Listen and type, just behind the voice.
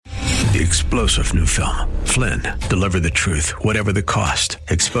The explosive new film, Flynn, deliver the truth, whatever the cost,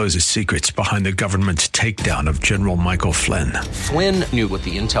 exposes secrets behind the government's takedown of General Michael Flynn. Flynn knew what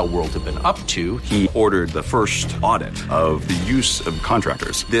the intel world had been up to. He ordered the first audit of the use of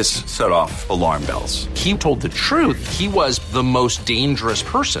contractors. This set off alarm bells. He told the truth. He was the most dangerous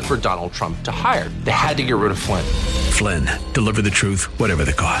person for Donald Trump to hire. They had to get rid of Flynn. Flynn, deliver the truth, whatever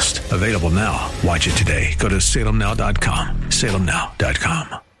the cost. Available now. Watch it today. Go to salemnow.com.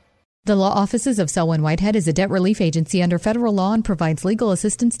 salemnow.com. The law offices of Selwyn Whitehead is a debt relief agency under federal law and provides legal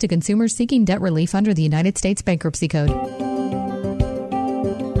assistance to consumers seeking debt relief under the United States Bankruptcy Code.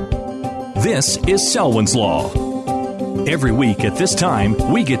 This is Selwyn's Law. Every week at this time,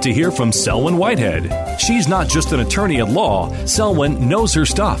 we get to hear from Selwyn Whitehead. She's not just an attorney at law. Selwyn knows her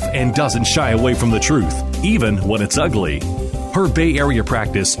stuff and doesn't shy away from the truth, even when it's ugly. Her Bay Area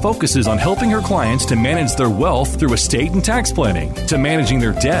practice focuses on helping her clients to manage their wealth through estate and tax planning, to managing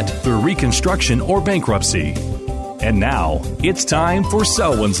their debt through reconstruction or bankruptcy. And now, it's time for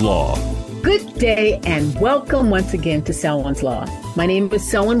Selwyn's Law. Good day and welcome once again to Selwyn's Law. My name is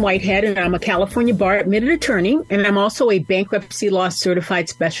Selwyn Whitehead and I'm a California Bar Admitted Attorney, and I'm also a bankruptcy law certified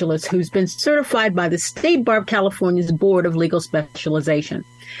specialist who's been certified by the State Bar of California's Board of Legal Specialization.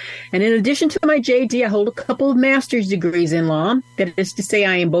 And in addition to my JD, I hold a couple of master's degrees in law. That is to say,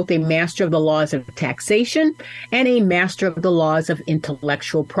 I am both a master of the laws of taxation and a master of the laws of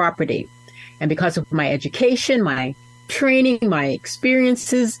intellectual property. And because of my education, my training, my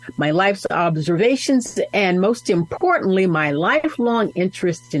experiences, my life's observations, and most importantly, my lifelong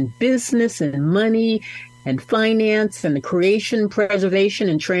interest in business and money and finance and the creation, preservation,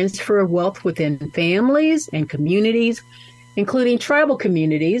 and transfer of wealth within families and communities, including tribal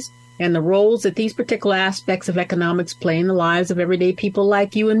communities, and the roles that these particular aspects of economics play in the lives of everyday people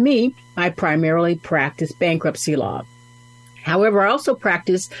like you and me, I primarily practice bankruptcy law. However, I also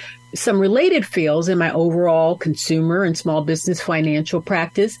practice some related fields in my overall consumer and small business financial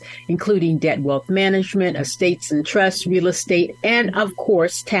practice, including debt wealth management, estates and trusts, real estate, and, of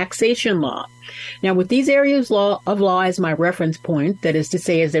course, taxation law. Now, with these areas of law as my reference point, that is to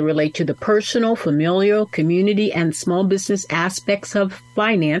say, as they relate to the personal, familial, community, and small business aspects of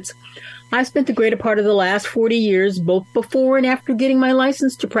finance, I spent the greater part of the last 40 years, both before and after getting my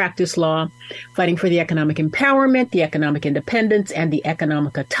license to practice law, fighting for the economic empowerment, the economic independence, and the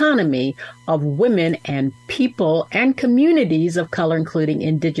economic autonomy of women and people and communities of color, including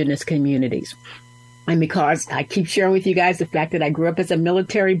indigenous communities. And because I keep sharing with you guys the fact that I grew up as a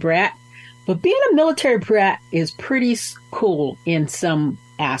military brat, but being a military brat is pretty cool in some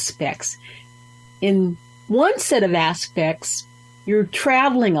aspects. In one set of aspects, you're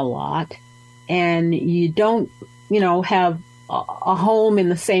traveling a lot and you don't, have a home in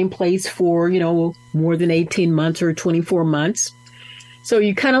the same place for, more than 18 months or 24 months. So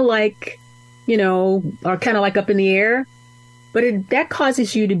you kind of like, are kind of like up in the air, but that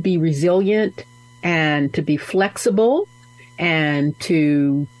causes you to be resilient and to be flexible and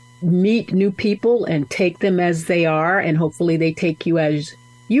to meet new people and take them as they are, and hopefully they take you as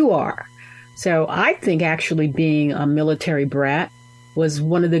you are. So I think actually being a military brat was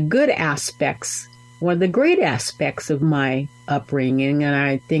one of the good aspects, one of the great aspects of my upbringing. And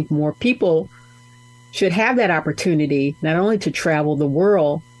I think more people should have that opportunity, not only to travel the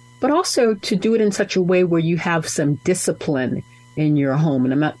world, but also to do it in such a way where you have some discipline in your home.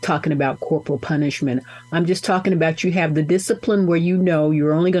 And I'm not talking about corporal punishment. I'm just talking about you have the discipline where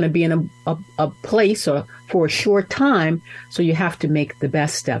you're only going to be in a place or for a short time, so you have to make the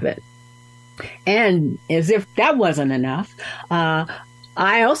best of it. And as if that wasn't enough,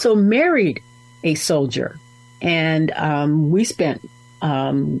 I also married a soldier, and we spent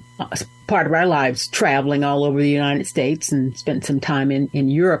part of our lives traveling all over the United States and spent some time in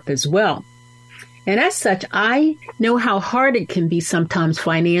Europe as well. And as such, I know how hard it can be sometimes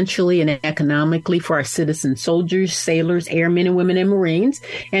financially and economically for our citizen soldiers, sailors, airmen and women and Marines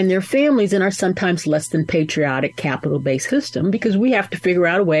and their families in our sometimes less than patriotic capital-based system, because we have to figure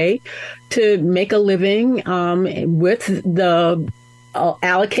out a way to make a living with the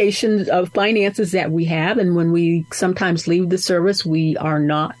allocations of finances that we have. And when we sometimes leave the service, we are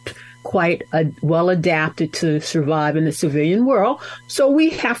not quite well adapted to survive in the civilian world. So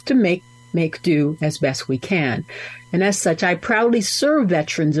we have to make do as best we can. And as such, I proudly serve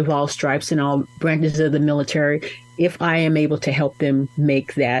veterans of all stripes and all branches of the military if I am able to help them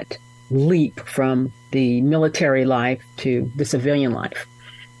make that leap from the military life to the civilian life.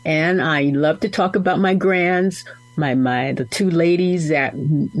 And I love to talk about my grands, the two ladies that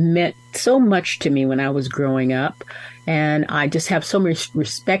meant so much to me when I was growing up. And I just have so much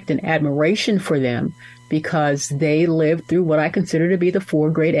respect and admiration for them, because they lived through what I consider to be the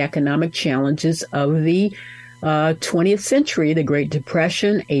 4 great economic challenges of the 20th century, the Great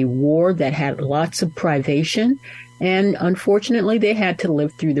Depression, a war that had lots of privation. And unfortunately, they had to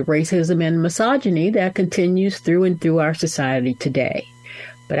live through the racism and misogyny that continues through and through our society today.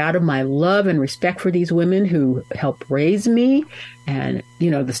 But out of my love and respect for these women who helped raise me, and,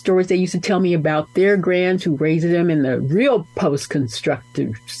 the stories they used to tell me about their grands who raised them in the real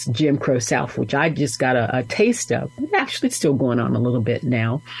post-constructive Jim Crow South, which I just got a taste of. It's actually still going on a little bit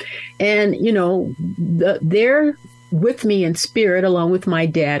now. And, they're with me in spirit, along with my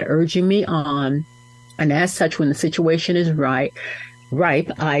dad, urging me on. And as such, when the situation is ripe,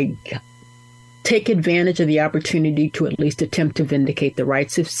 I take advantage of the opportunity to at least attempt to vindicate the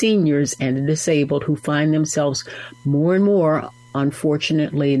rights of seniors and the disabled who find themselves more and more,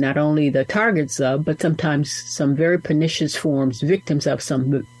 unfortunately, not only the targets of, but sometimes some very pernicious forms, victims of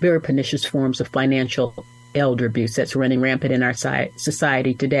some very pernicious forms of financial elder abuse that's running rampant in our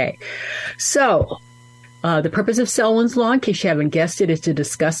society today. So, the purpose of Selwyn's Law, in case you haven't guessed it, is to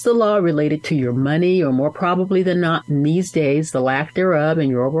discuss the law related to your money, or more probably than not in these days, the lack thereof, and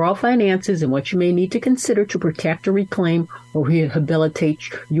your overall finances, and what you may need to consider to protect or reclaim or rehabilitate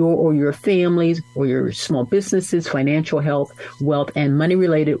your or your family's or your small businesses' financial health, wealth, and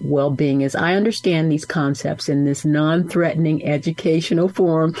money-related well-being, as I understand these concepts in this non-threatening educational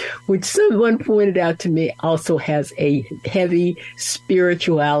forum, which someone pointed out to me also has a heavy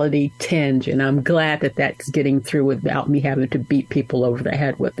spirituality tinge, and I'm glad that that's getting through without me having to beat people over the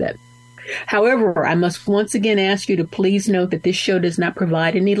head with it. However, I must once again ask you to please note that this show does not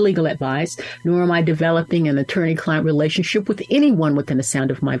provide any legal advice, nor am I developing an attorney-client relationship with anyone within the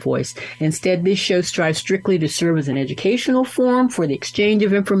sound of my voice. Instead, this show strives strictly to serve as an educational forum for the exchange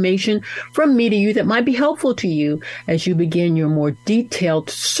of information from me to you that might be helpful to you as you begin your more detailed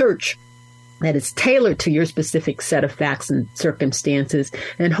search that is tailored to your specific set of facts and circumstances.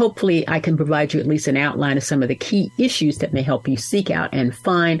 And hopefully I can provide you at least an outline of some of the key issues that may help you seek out and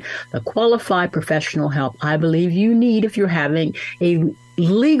find the qualified professional help I believe you need if you're having a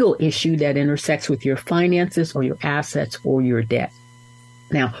legal issue that intersects with your finances or your assets or your debt.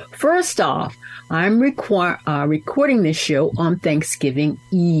 Now, first off, I'm recording this show on Thanksgiving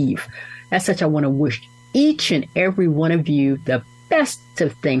Eve. As such, I want to wish each and every one of you the best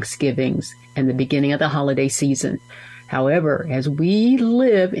of Thanksgivings and the beginning of the holiday season. However, as we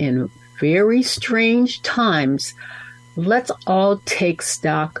live in very strange times, let's all take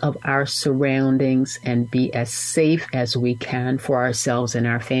stock of our surroundings and be as safe as we can for ourselves and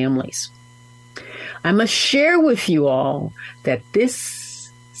our families. I must share with you all that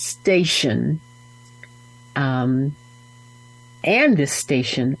this station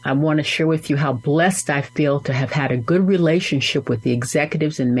I want to share with you how blessed I feel to have had a good relationship with the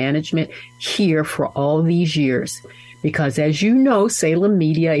executives and management here for all these years. Because as you know, Salem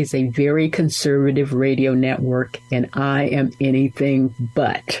Media is a very conservative radio network, and I am anything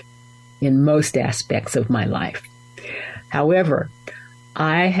but in most aspects of my life. However,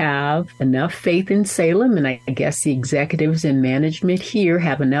 I have enough faith in Salem, and I guess the executives and management here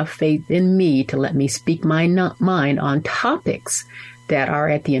have enough faith in me to let me speak my mind on topics that are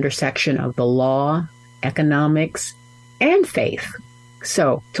at the intersection of the law, economics, and faith.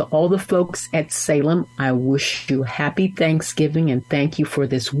 So, to all the folks at Salem, I wish you happy Thanksgiving and thank you for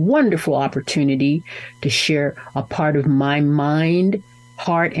this wonderful opportunity to share a part of my mind,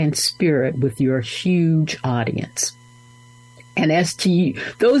 heart, and spirit with your huge audience. And as to you,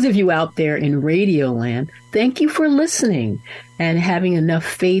 those of you out there in Radio Land, thank you for listening and having enough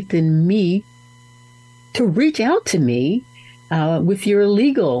faith in me to reach out to me with your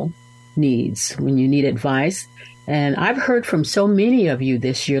legal needs when you need advice. And I've heard from so many of you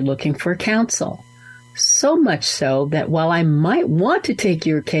this year looking for counsel. So much so that while I might want to take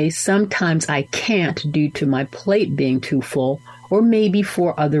your case, sometimes I can't due to my plate being too full, or maybe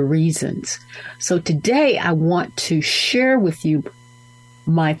for other reasons. So today I want to share with you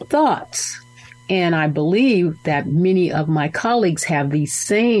my thoughts. And I believe that many of my colleagues have these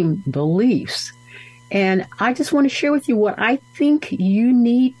same beliefs. And I just want to share with you what I think you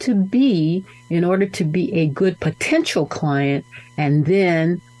need to be in order to be a good potential client and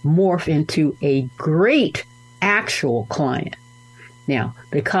then morph into a great actual client. Now,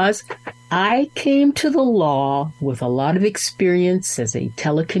 because I came to the law with a lot of experience as a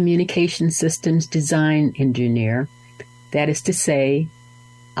telecommunication systems design engineer, that is to say,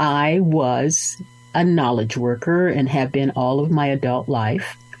 I was a knowledge worker and have been all of my adult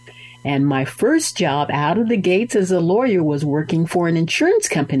life. And my first job out of the gates as a lawyer was working for an insurance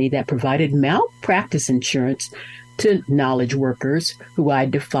company that provided malpractice insurance to knowledge workers, who I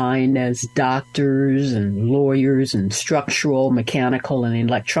define as doctors and lawyers and structural, mechanical, and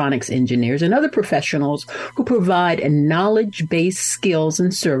electronics engineers and other professionals who provide knowledge-based skills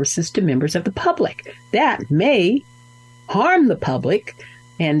and services to members of the public that may harm the public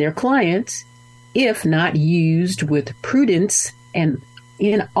and their clients if not used with prudence and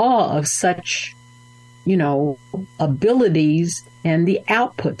in awe of such, abilities and the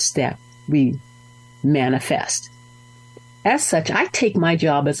outputs that we manifest. As such, I take my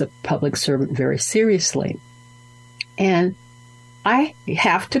job as a public servant very seriously. And I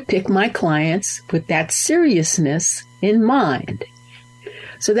have to pick my clients with that seriousness in mind.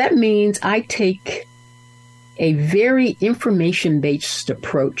 So that means I take a very information-based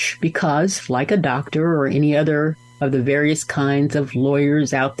approach because, like a doctor or any other of the various kinds of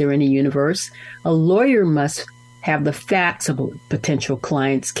lawyers out there in the universe, a lawyer must have the facts of a potential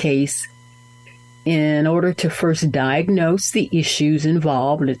client's case in order to first diagnose the issues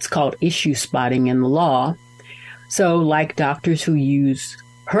involved. It's called issue spotting in the law. So like doctors who use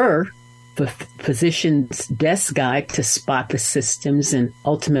her physician's desk guide to spot the symptoms and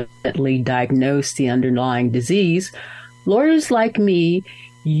ultimately diagnose the underlying disease, lawyers like me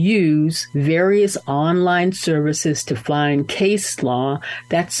use various online services to find case law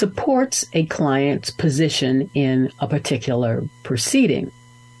that supports a client's position in a particular proceeding.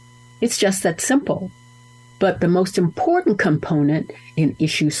 It's just that simple. But the most important component in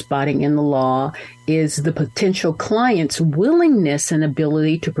issue spotting in the law is the potential client's willingness and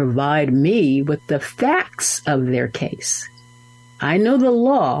ability to provide me with the facts of their case. I know the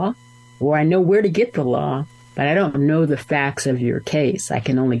law, or I know where to get the law, but I don't know the facts of your case. I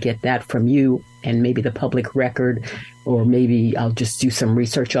can only get that from you and maybe the public record, or maybe I'll just do some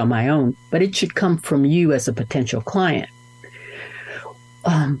research on my own. But it should come from you as a potential client.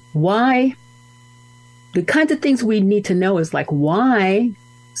 Why? The kinds of things we need to know is like why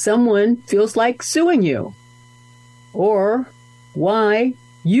someone feels like suing you, or why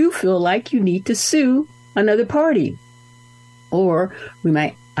you feel like you need to sue another party. Or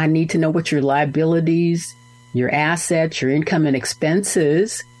I need to know what your liabilities, your assets, your income and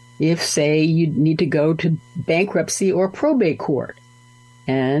expenses, if say you need to go to bankruptcy or probate court.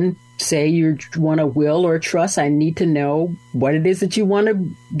 And say you want a will or a trust, I need to know what it is that you want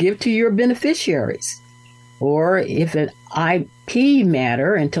to give to your beneficiaries. Or if an IP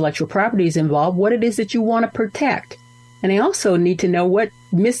matter, intellectual property is involved, what it is that you want to protect. And I also need to know what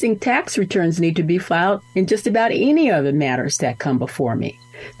missing tax returns need to be filed in just about any other matters that come before me.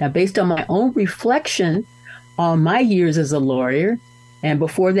 Now, based on my own reflection on my years as a lawyer, and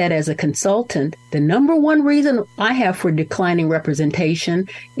before that as a consultant, the number one reason I have for declining representation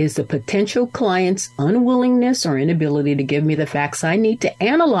is the potential client's unwillingness or inability to give me the facts I need to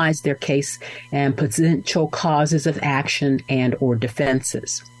analyze their case and potential causes of action and or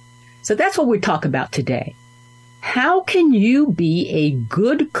defenses. So that's what we talk about today. How can you be a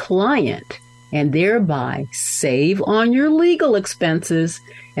good client and thereby save on your legal expenses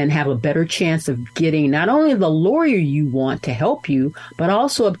and have a better chance of getting not only the lawyer you want to help you, but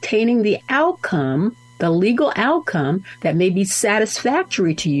also obtaining the outcome, the legal outcome that may be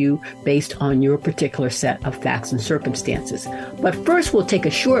satisfactory to you based on your particular set of facts and circumstances. But first, we'll take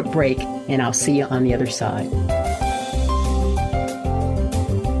a short break, and I'll see you on the other side.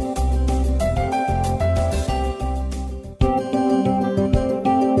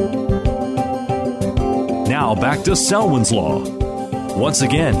 Now back to Selwyn's Law. Once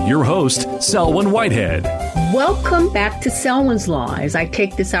again, your host, Selwyn Whitehead. Welcome back to Selwyn's Law, as I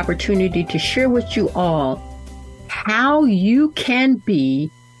take this opportunity to share with you all how you can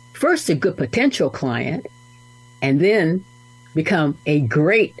be first a good potential client and then become a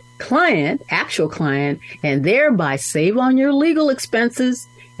great client, actual client, and thereby save on your legal expenses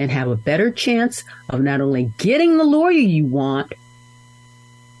and have a better chance of not only getting the lawyer you want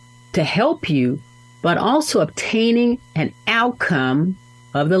to help you, but also obtaining an outcome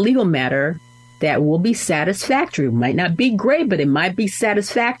of the legal matter that will be satisfactory. It might not be great, but it might be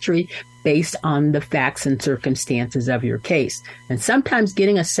satisfactory based on the facts and circumstances of your case. And sometimes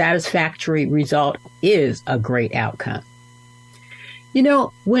getting a satisfactory result is a great outcome. You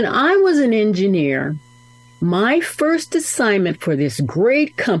know, when I was an engineer, my first assignment for this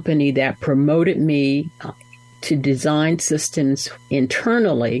great company that promoted me to design systems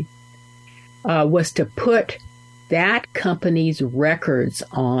internally was to put that company's records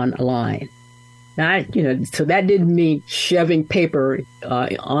online. Now, so that didn't mean shoving paper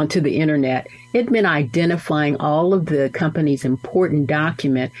onto the internet. It meant identifying all of the company's important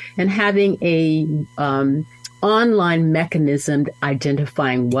document and having a online mechanism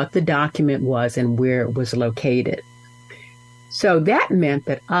identifying what the document was and where it was located. So that meant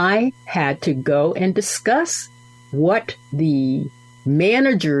that I had to go and discuss what the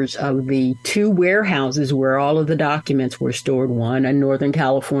managers of the two warehouses where all of the documents were stored, one in Northern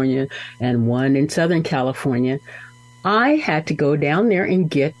California and one in Southern California. I had to go down there and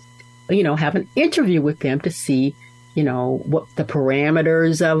get, have an interview with them to see, what the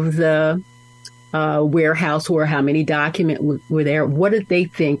parameters of the warehouse were, how many documents were there, what did they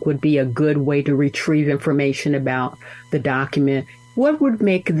think would be a good way to retrieve information about the document, what would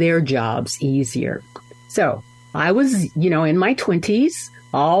make their jobs easier. So I was, in my 20s,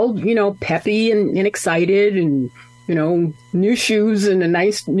 all, peppy and excited and, new shoes and a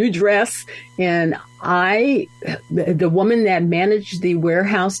nice new dress. And the woman that managed the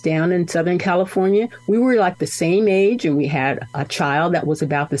warehouse down in Southern California, we were like the same age and we had a child that was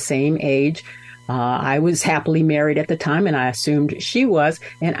about the same age. I was happily married at the time, and I assumed she was.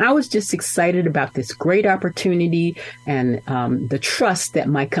 And I was just excited about this great opportunity and the trust that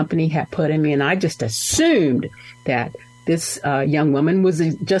my company had put in me. And I just assumed that this young woman was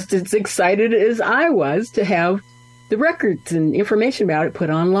just as excited as I was to have the records and information about it put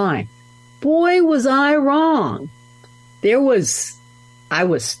online. Boy, was I wrong. I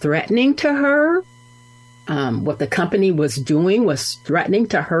was threatening to her. What the company was doing was threatening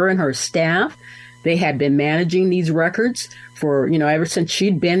to her and her staff. They had been managing these records for, ever since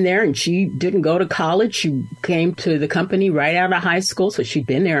she'd been there, and she didn't go to college. She came to the company right out of high school. So she'd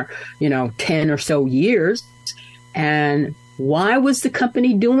been there, 10 or so years. And why was the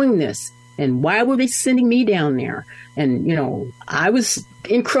company doing this? And why were they sending me down there? And, I was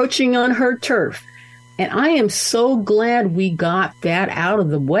encroaching on her turf. And I am so glad we got that out of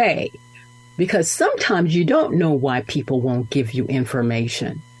the way, because sometimes you don't know why people won't give you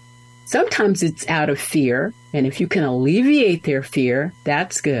information. Sometimes it's out of fear, and if you can alleviate their fear,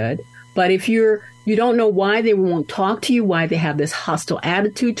 that's good. But if you don't know why they won't talk to you, why they have this hostile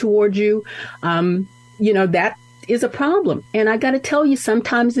attitude towards you, that is a problem. And I got to tell you,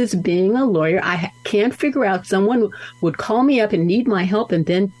 sometimes it's being a lawyer. I can't figure out, someone would call me up and need my help and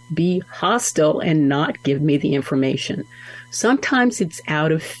then be hostile and not give me the information. Sometimes it's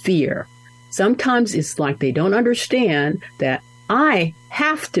out of fear. Sometimes it's like they don't understand that I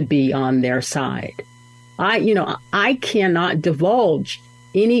have to be on their side. I cannot divulge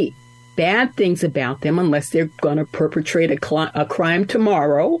any bad things about them unless they're going to perpetrate a crime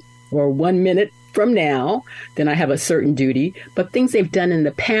tomorrow or 1 minute from now. Then I have a certain duty. But things they've done in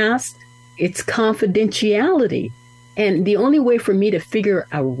the past, it's confidentiality. And the only way for me to figure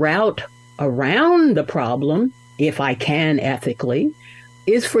a route around the problem, if I can ethically,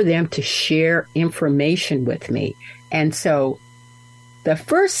 is for them to share information with me. And so the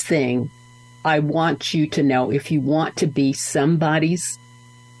first thing I want you to know, if you want to be somebody's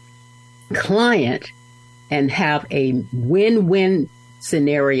client and have a win-win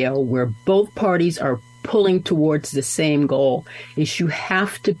scenario where both parties are pulling towards the same goal, is you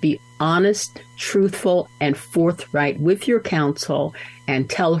have to be honest, truthful, and forthright with your counsel and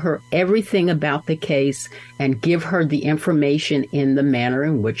tell her everything about the case and give her the information in the manner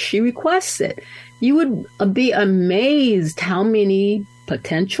in which she requests it. You would be amazed how many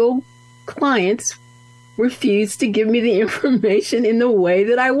potential clients refuse to give me the information in the way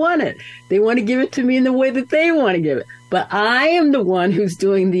that I want it. They want to give it to me in the way that they want to give it. But I am the one who's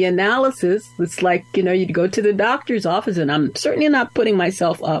doing the analysis. It's like, you go to the doctor's office, and I'm certainly not putting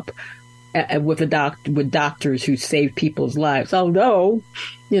myself up with doctors who save people's lives. Although,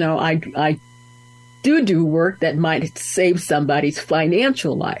 I do work that might save somebody's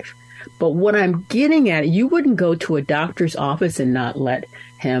financial life. But what I'm getting at, you wouldn't go to a doctor's office and not let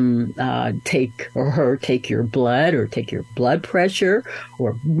him take your blood or take your blood pressure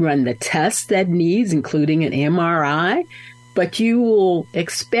or run the tests that needs, including an MRI. But you will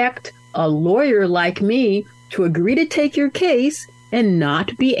expect a lawyer like me to agree to take your case and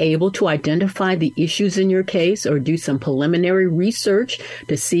not be able to identify the issues in your case or do some preliminary research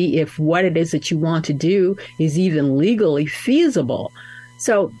to see if what it is that you want to do is even legally feasible.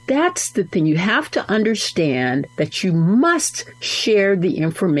 So that's the thing. You have to understand that you must share the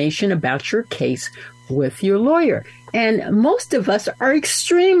information about your case with your lawyer. And most of us are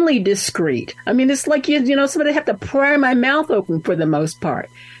extremely discreet. I mean, it's like, somebody have to pry my mouth open for the most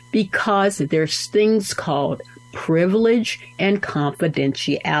part, because there's things called privilege and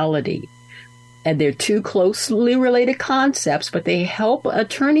confidentiality. And they're two closely related concepts, but they help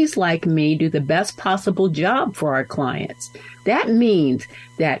attorneys like me do the best possible job for our clients. That means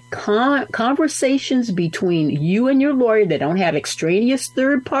that conversations between you and your lawyer that don't have extraneous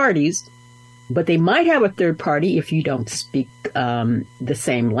third parties But they might have a third party if you don't speak the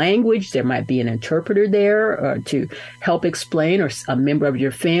same language. There might be an interpreter there to help explain, or a member of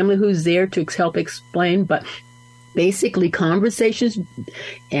your family who's there to help explain. But basically, conversations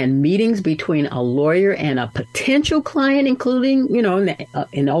and meetings between a lawyer and a potential client, including,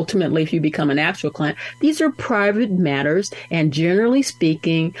 and ultimately if you become an actual client, these are private matters. And generally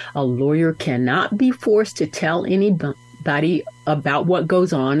speaking, a lawyer cannot be forced to tell anybody about what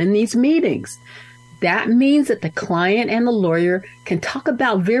goes on in these meetings. That means that the client and the lawyer can talk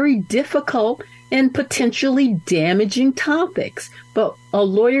about very difficult and potentially damaging topics. But a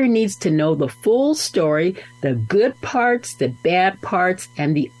lawyer needs to know the full story, the good parts, the bad parts,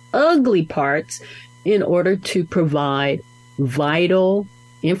 and the ugly parts in order to provide vital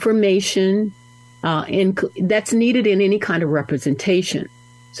information that's needed in any kind of representation.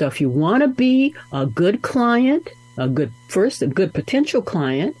 So if you want to be a good client, a good potential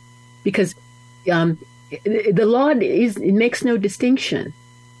client, because the law it makes no distinction.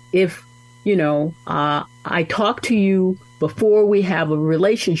 If I talk to you before we have a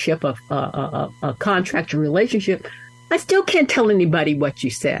relationship, a contractual relationship, I still can't tell anybody what you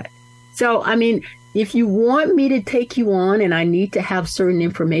said. So, if you want me to take you on and I need to have certain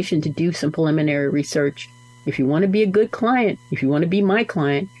information to do some preliminary research, if you want to be a good client, if you want to be my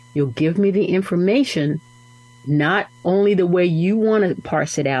client, you'll give me the information, not only the way you want to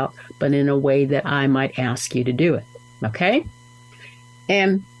parse it out, but in a way that I might ask you to do it. Okay?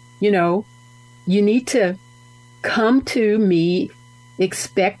 And, you need to come to me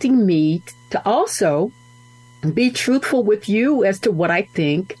expecting me to also be truthful with you as to what I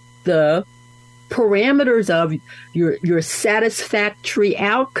think the parameters of your satisfactory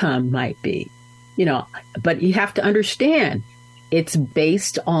outcome might be. But you have to understand it's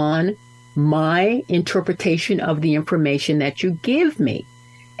based on my interpretation of the information that you give me.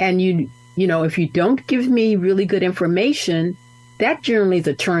 And if you don't give me really good information, that generally is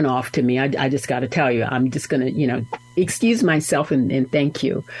a turnoff to me. I just got to tell you, I'm just going to, excuse myself and thank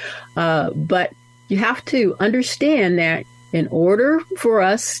you. But you have to understand that in order for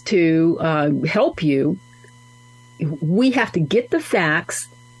us to help you, we have to get the facts.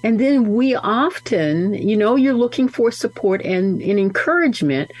 And then we often, you're looking for support and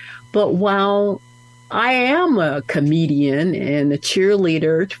encouragement. But while I am a comedian and a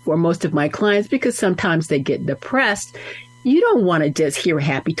cheerleader for most of my clients, because sometimes they get depressed, you don't want to just hear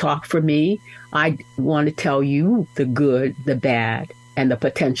happy talk from me. I want to tell you the good, the bad, and the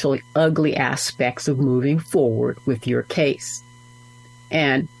potentially ugly aspects of moving forward with your case.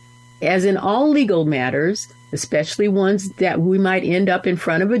 And as in all legal matters, especially ones that we might end up in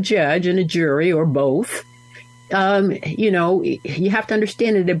front of a judge and a jury or both, you have to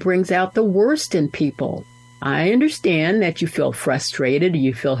understand that it brings out the worst in people. I understand that you feel frustrated,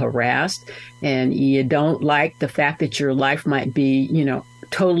 you feel harassed, and you don't like the fact that your life might be,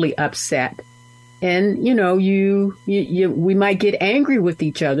 totally upset. And, we might get angry with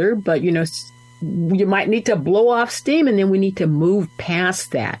each other, but, you might need to blow off steam, and then we need to move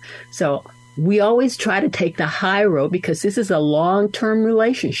past that. So we always try to take the high road because this is a long-term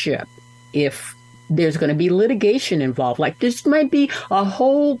relationship. If there's going to be litigation involved, like this might be a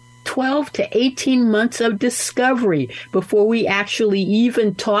whole 12 to 18 months of discovery before we actually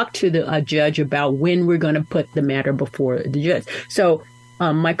even talk to a judge about when we're going to put the matter before the judge. So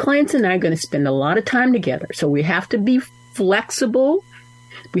my clients and I are going to spend a lot of time together. So we have to be flexible.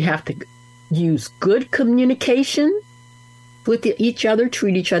 We have to use good communication with each other,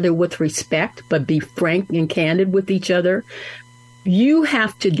 treat each other with respect, but be frank and candid with each other. You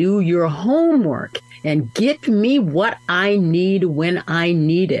have to do your homework and get me what I need when I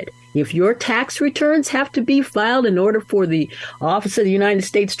need it. If your tax returns have to be filed in order for the Office of the United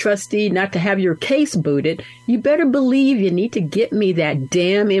States Trustee not to have your case booted, you better believe you need to get me that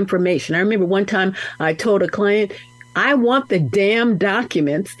damn information. I remember one time I told a client, I want the damn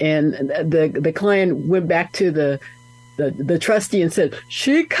documents, and the client went back to the trustee and said,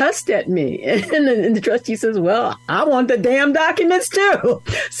 she cussed at me. And the trustee says, well, I want the damn documents too.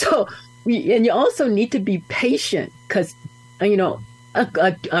 So, and you also need to be patient because,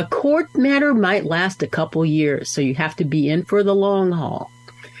 a court matter might last a couple years. So you have to be in for the long haul.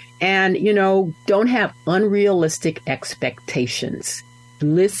 And, don't have unrealistic expectations.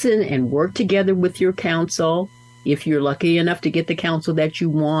 Listen and work together with your counsel if you're lucky enough to get the counsel that you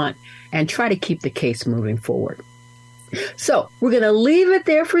want, and try to keep the case moving forward. So we're going to leave it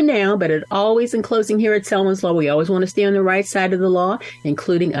there for now, but as always in closing here at Selwyn's Law, we always want to stay on the right side of the law,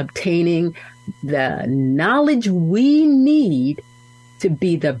 including obtaining the knowledge we need to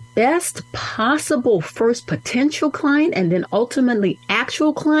be the best possible first potential client and then ultimately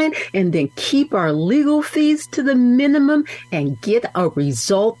actual client, and then keep our legal fees to the minimum and get a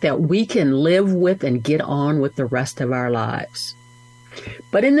result that we can live with and get on with the rest of our lives.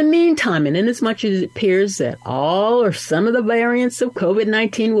 But in the meantime, and in as much as it appears that all or some of the variants of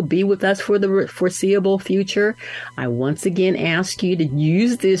COVID-19 will be with us for the foreseeable future, I once again ask you to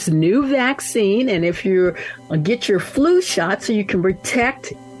use this new vaccine. And if you get your flu shot so you can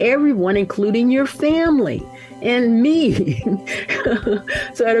protect everyone, including your family and me.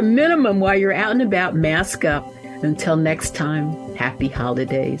 So at a minimum, while you're out and about, mask up. Until next time, happy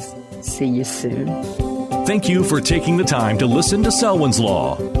holidays. See you soon. Thank you for taking the time to listen to Selwyn's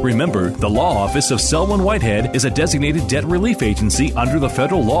Law. Remember, the law office of Selwyn Whitehead is a designated debt relief agency under the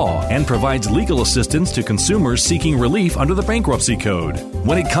federal law and provides legal assistance to consumers seeking relief under the Bankruptcy Code.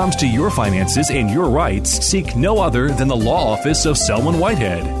 When it comes to your finances and your rights, seek no other than the law office of Selwyn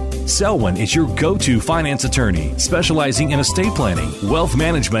Whitehead. Selwyn is your go-to finance attorney, specializing in estate planning, wealth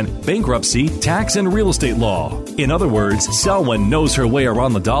management, bankruptcy, tax, and real estate law. In other words, Selwyn knows her way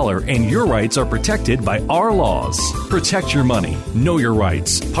around the dollar, and your rights are protected by our laws. Protect your money. Know your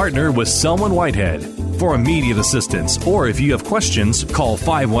rights. Partner with Selwyn Whitehead. For immediate assistance, or if you have questions, call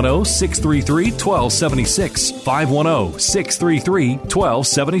 510-633-1276,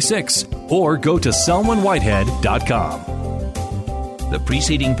 510-633-1276, or go to selwynwhitehead.com. The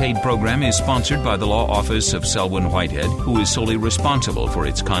preceding paid program is sponsored by the law office of Selwyn Whitehead, who is solely responsible for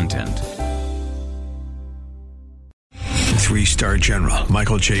its content. 3-star General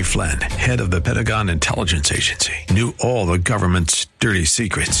Michael J. Flynn, head of the Pentagon Intelligence Agency, knew all the government's dirty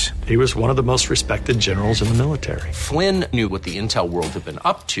secrets. He was one of the most respected generals in the military. Flynn knew what the intel world had been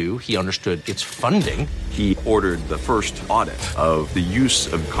up to. He understood its funding. He ordered the first audit of the use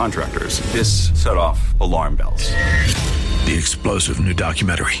of contractors. This set off alarm bells. The explosive new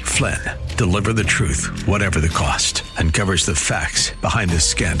documentary, Flynn, Deliver the Truth, Whatever the Cost, uncovers the facts behind this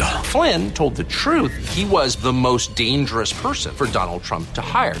scandal. Flynn told the truth. He was the most dangerous person for Donald Trump to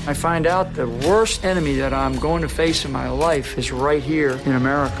hire. I find out the worst enemy that I'm going to face in my life is right here in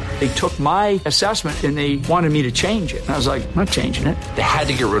America. They took my assessment and they wanted me to change it. And I was like, I'm not changing it. They had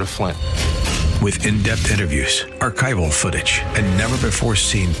to get rid of Flynn. With in-depth interviews, archival footage, and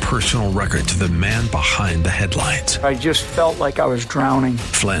never-before-seen personal records of the man behind the headlines. I just felt like I was drowning.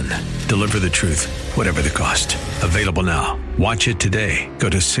 Flynn, Deliver the Truth, Whatever the Cost. Available now. Watch it today. Go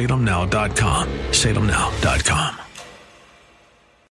to salemnow.com. salemnow.com.